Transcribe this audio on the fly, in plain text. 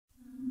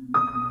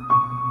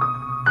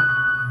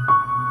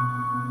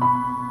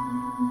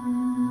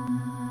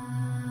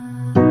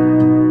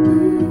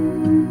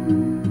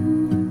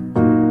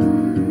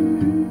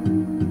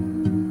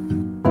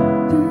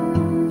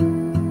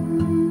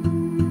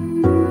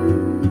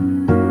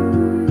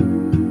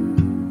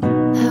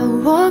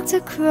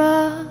walked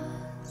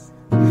across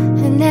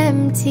an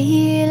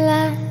empty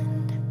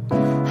land.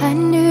 I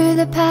knew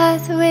the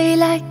pathway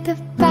like the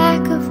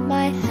back of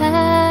my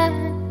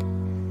hand.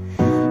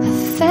 I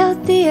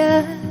felt the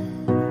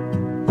earth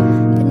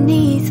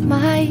beneath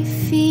my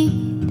feet.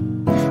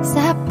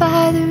 Sat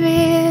by the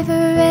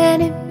river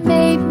and it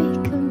made me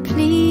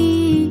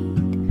complete.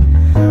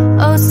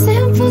 Oh,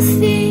 simple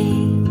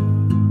thing,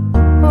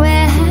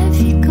 where have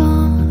you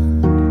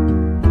gone?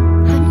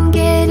 I'm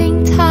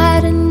getting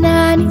tired and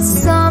I need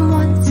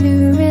someone to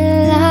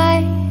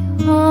rely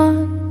on.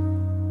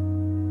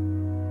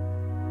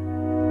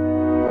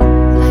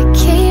 I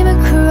came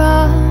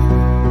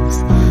across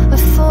a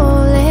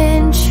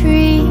fallen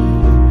tree.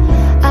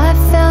 I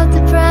felt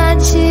the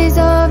branches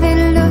of it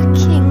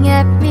looking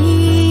at me.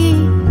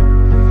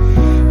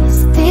 Is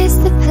this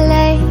the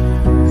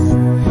place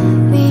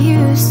we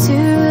used to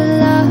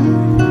love?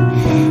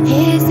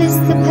 Is this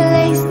the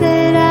place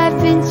that I've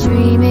been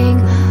dreaming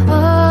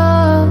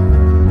of?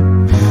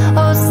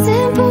 Oh,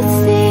 simple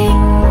thing,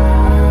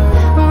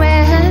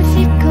 where have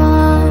you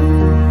gone?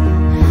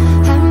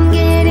 I'm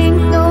getting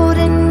old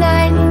and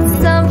I need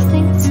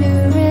something to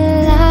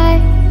rely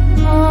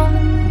on.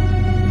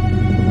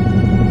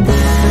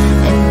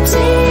 And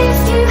if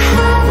you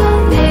have a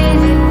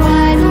minute,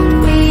 why don't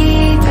we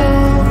go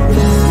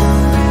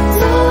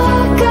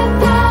talk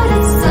about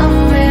it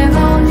somewhere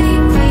only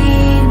we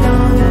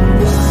know?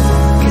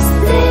 'Cause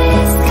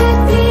this could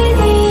be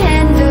the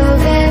end of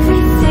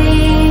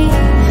everything.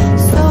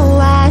 So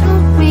why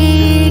don't we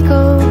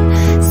go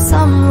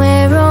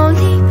somewhere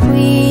only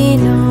we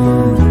know?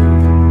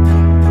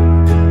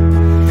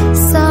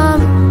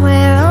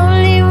 Somewhere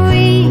only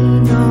we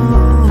know.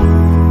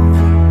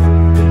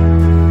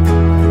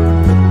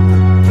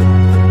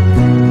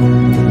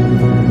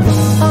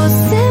 Oh,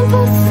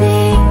 simple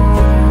thing,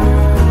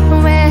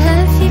 where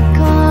have you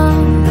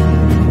gone?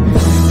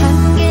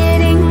 I'm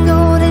getting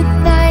old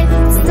and I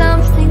need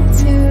something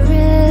to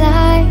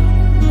rely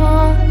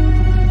on.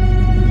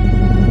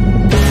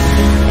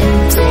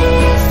 And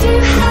if you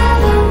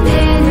have a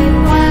minute,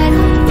 why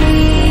don't we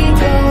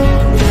go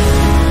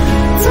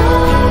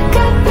talk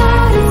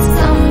about it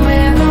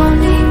somewhere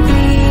only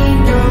we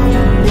know?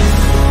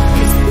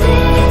 'Cause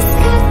this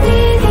could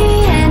be the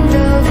end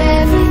of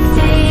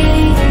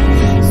everything.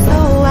 So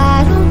why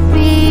don't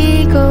we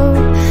go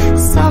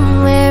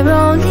somewhere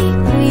only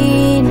we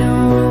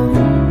know?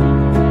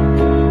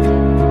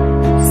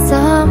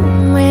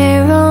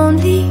 Somewhere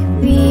only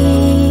we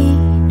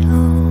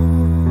know.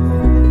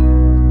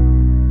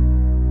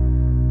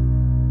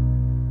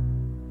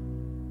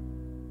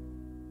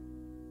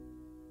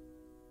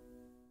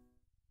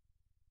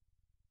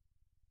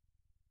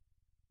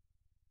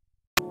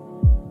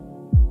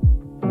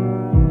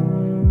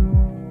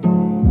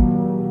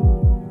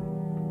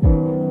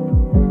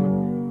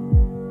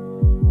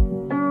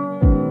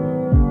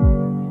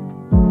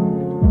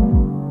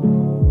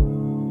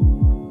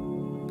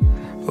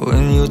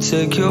 When you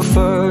take your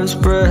first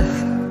breath,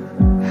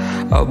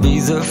 I'll be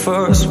the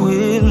first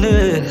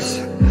witness.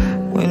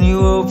 When you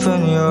open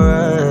your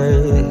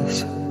eyes,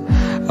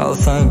 I'll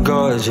thank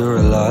God you're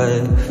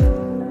alive.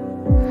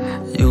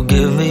 You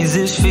give me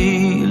this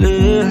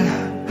feeling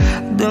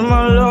that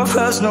my love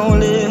has no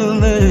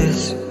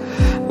limits.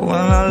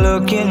 When I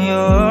look in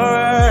your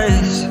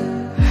eyes,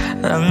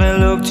 and they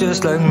look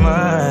just like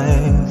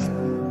mine,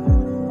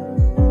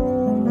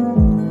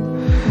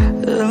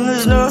 and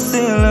there's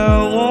nothing I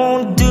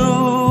won't do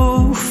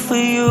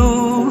for you.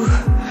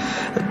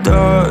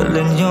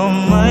 Darling, you're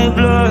my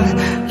blood,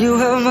 you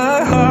have my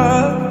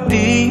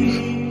heartbeat.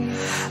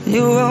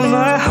 You have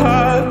my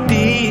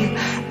heartbeat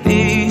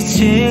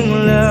beating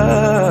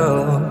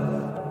loud.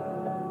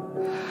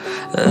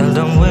 And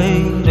I'm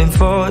waiting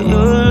for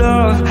your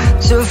love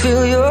to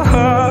feel your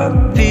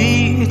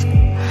heartbeat.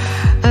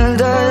 And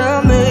I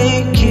am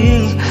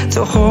aching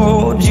to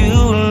hold you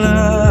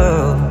now.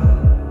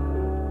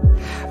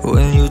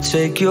 When you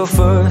take your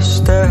first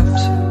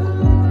steps,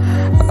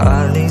 I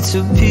need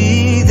to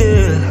be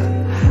there.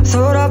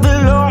 Thought I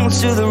belonged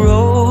to the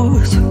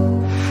road,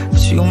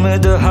 but you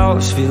made the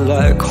house feel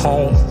like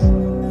home.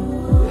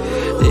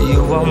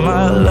 You are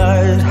my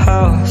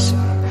lighthouse,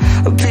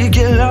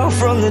 peeking out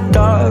from the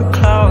dark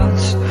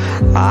clouds.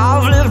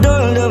 I've lived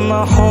under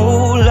my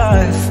whole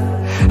life.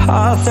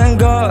 I thank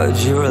God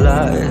you're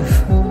alive.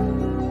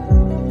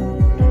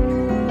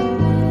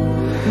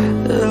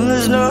 And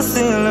there's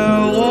nothing I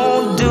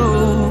won't do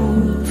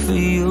for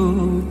you.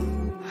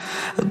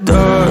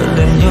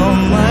 Darling, you're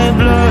my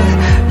blood,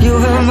 you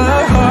have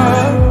my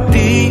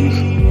heartbeat.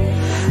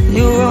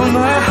 You are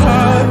my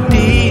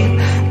heartbeat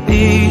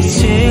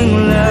beating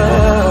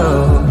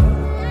loud.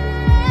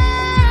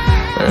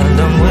 And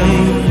I'm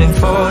waiting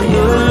for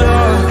your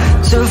love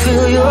to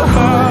feel your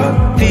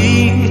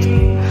heartbeat.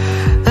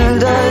 And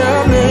I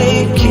am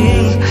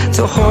aching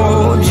to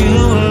hold you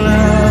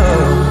now.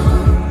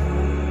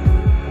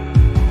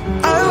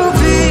 I will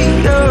be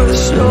your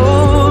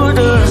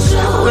shoulder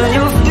when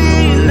you're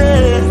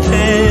feeling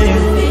pain.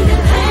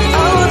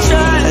 I will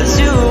try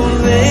to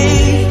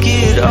make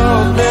it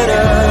all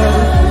better.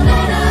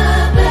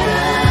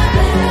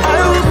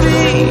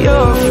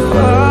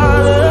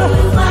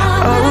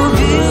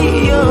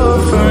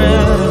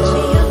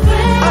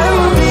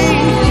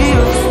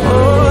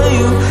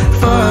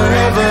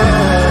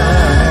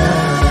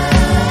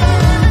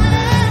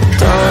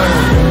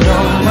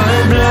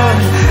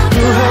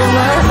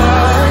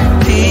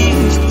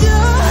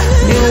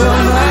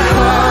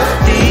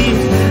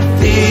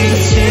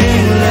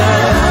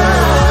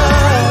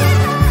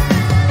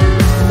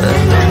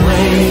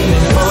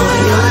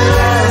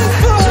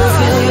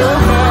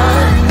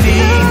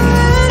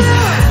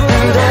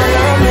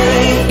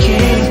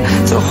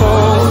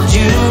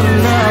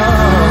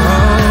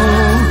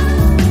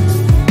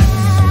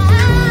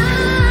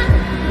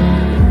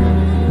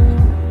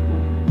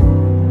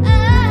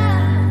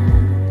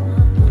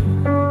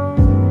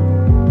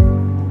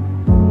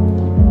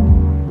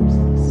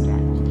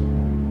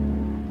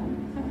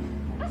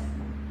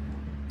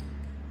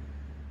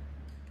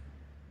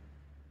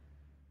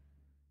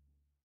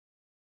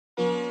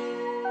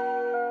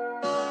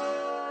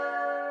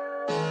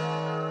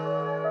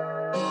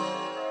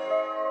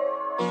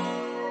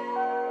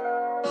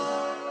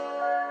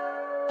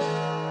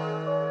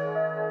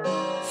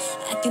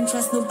 can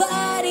trust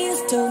nobody,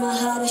 stole my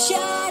heart is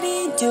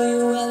shiny. Do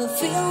you ever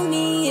feel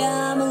me?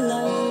 I'm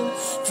alone,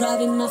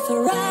 driving my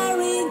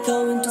Ferrari,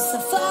 going to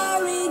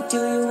safari. Do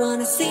you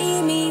wanna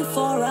see me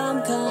before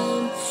I'm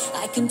gone?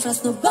 I can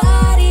trust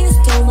nobody,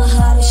 stole my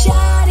heart is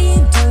shiny.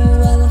 Do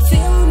you ever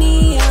feel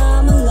me?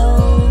 I'm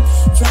alone,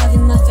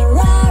 driving my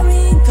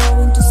Ferrari,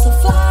 going to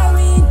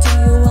safari. Do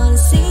you wanna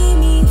see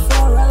me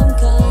before I'm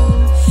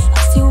gone? I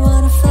still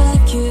wanna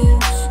fuck you,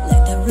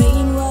 let the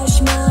rain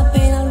wash my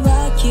pain, I'll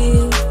rock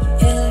you,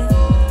 yeah.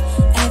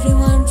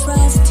 Everyone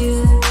trusts you,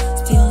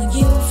 stealing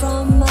you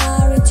from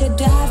marriage, I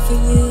die for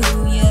you,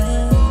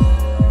 yeah.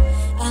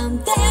 I'm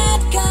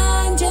that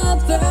kind of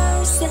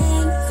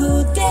person who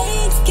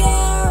takes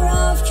care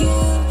of you,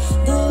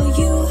 though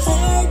you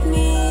hurt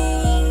me,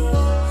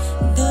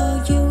 though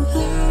you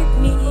hurt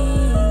me.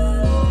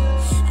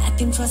 I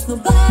can trust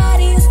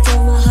nobody,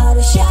 still my heart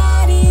is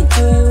shiny.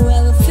 Do you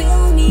ever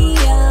feel me?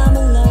 I'm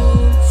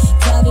alone,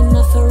 driving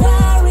my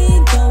Ferrari,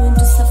 going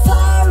to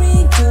safari.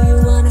 Do you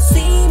wanna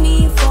see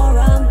me before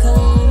I'm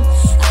gone?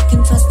 I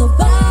can trust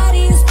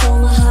nobody, still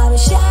my heart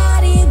is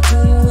shiny. Do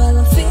you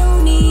ever feel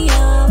me?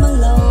 I'm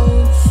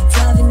alone,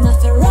 driving my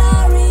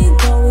Ferrari,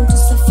 going to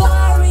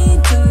safari.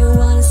 Do you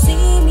wanna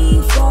see me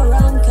before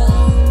I'm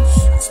gone?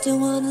 I still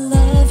wanna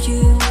love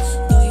you,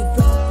 though you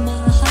broke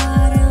my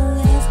heart and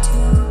left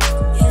you,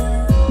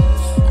 yeah.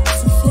 I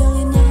was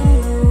feeling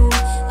alone,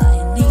 I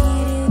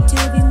needed to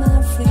be my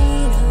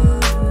freedom,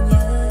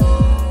 yeah.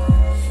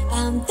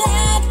 I'm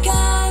that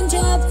kind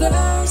of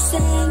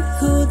person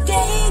who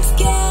takes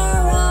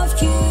care of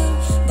you,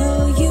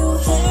 though you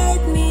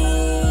hurt me,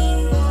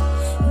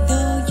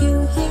 though you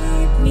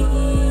hurt me.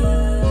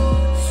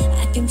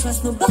 I can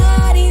trust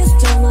nobody,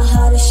 still my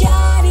heart is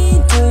shiny.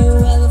 Do you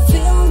ever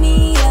feel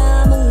me?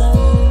 I'm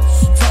alone,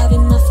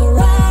 driving my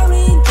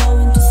Ferrari,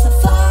 going to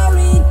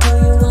safari. Do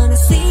you wanna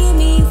see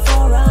me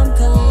before I'm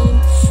gone?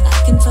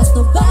 I can trust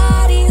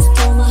nobody,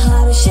 still my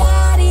heart is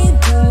shiny.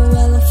 Do you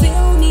ever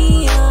feel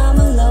me? I'm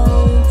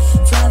alone,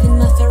 driving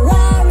my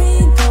Ferrari,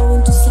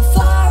 going to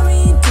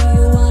safari. Do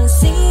you wanna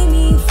see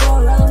me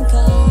before I'm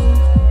gone?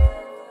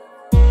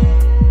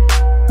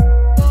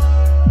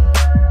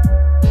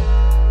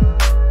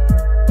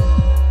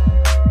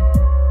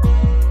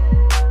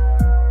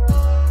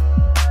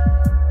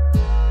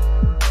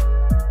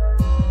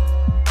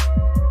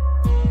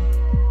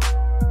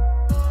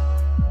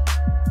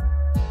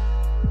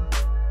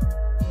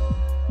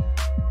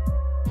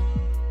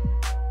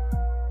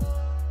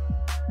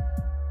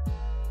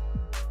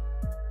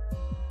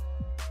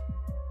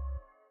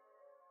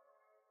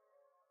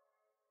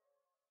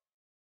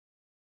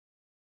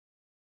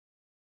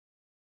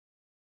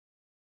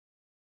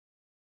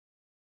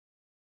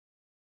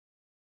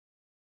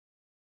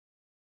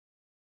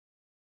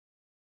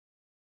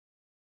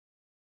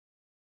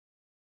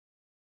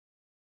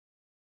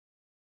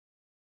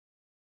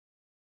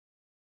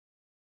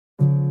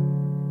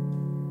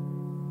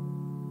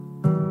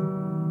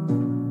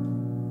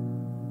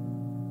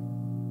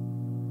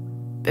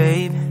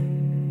 Babe,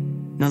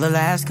 know the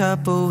last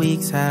couple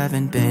weeks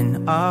haven't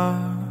been our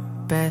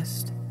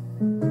best.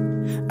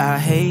 I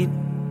hate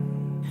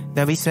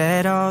that we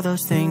said all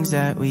those things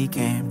that we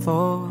can't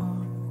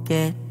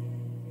forget.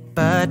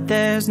 But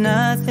there's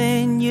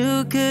nothing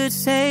you could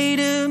say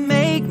to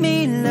make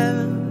me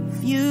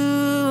love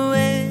you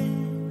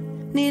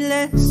any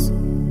less.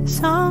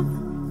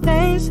 Some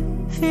days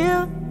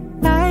feel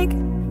like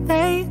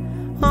they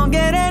won't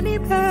get any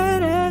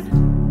better.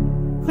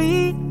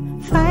 We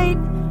fight,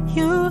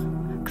 you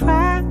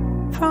cry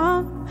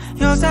from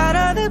your side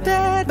of the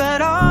bed.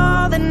 But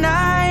all the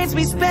nights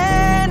we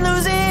spend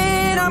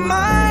losing our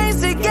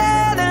minds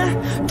together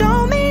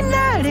don't mean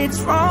that it's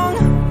wrong.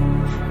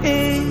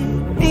 It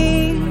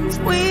means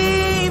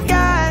we've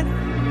got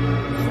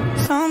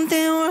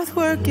something worth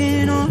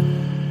working on.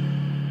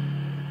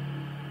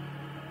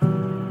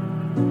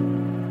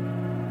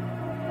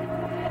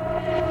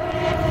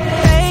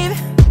 Babe,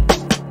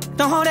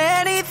 don't hold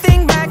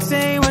anything back,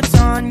 say what's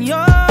on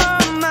your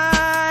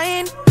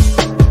mind.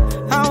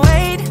 I'll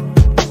wait,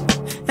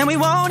 and we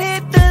won't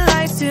hit the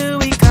lights till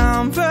we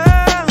compromise.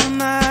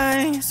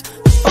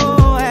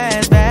 Oh,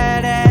 as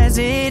bad as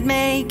it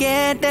may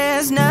get,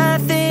 there's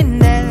nothing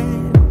that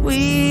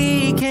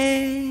we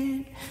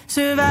can't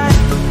survive.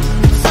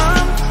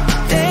 Some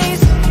days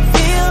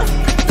feel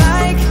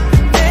like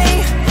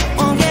they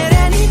won't get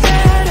any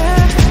better.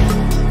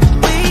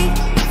 We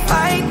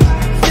fight,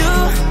 you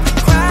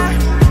cry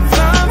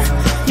from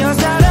your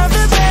side of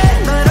the bed.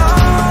 But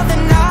all the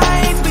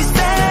nights we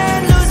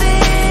spend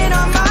losing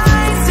our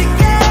minds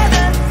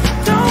together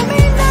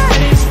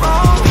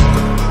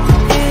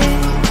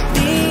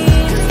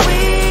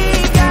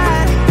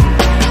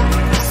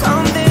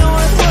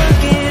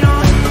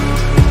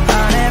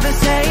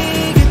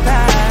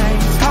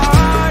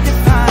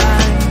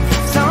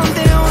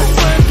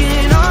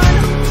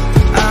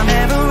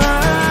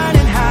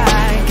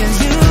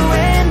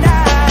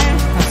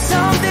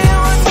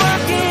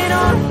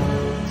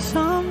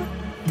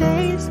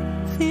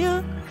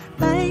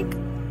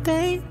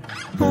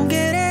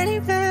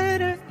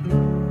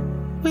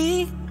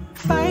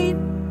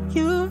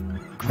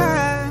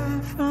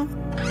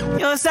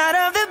other side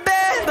of the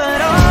bed.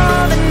 But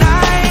all the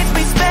nights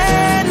we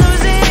spend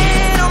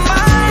losing our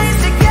minds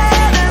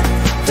together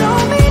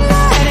don't mean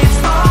that it's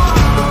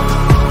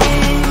wrong.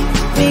 It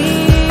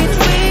means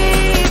we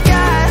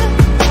got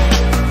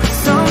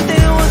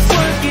something worth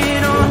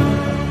working on.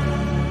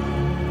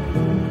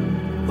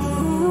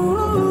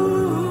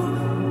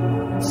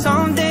 Ooh,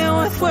 something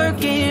worth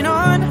working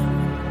on.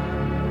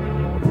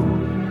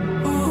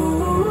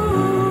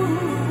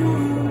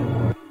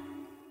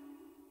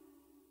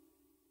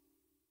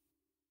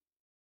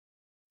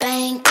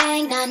 Bang,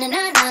 bang, na na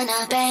na na na.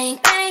 Bang,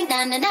 bang, na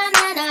na na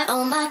na na.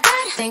 Oh my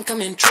God, Think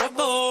I'm in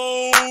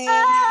trouble.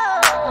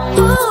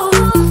 ooh,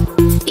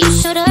 you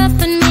showed up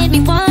and made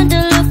me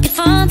wonder, looking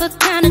for the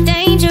kind of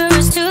danger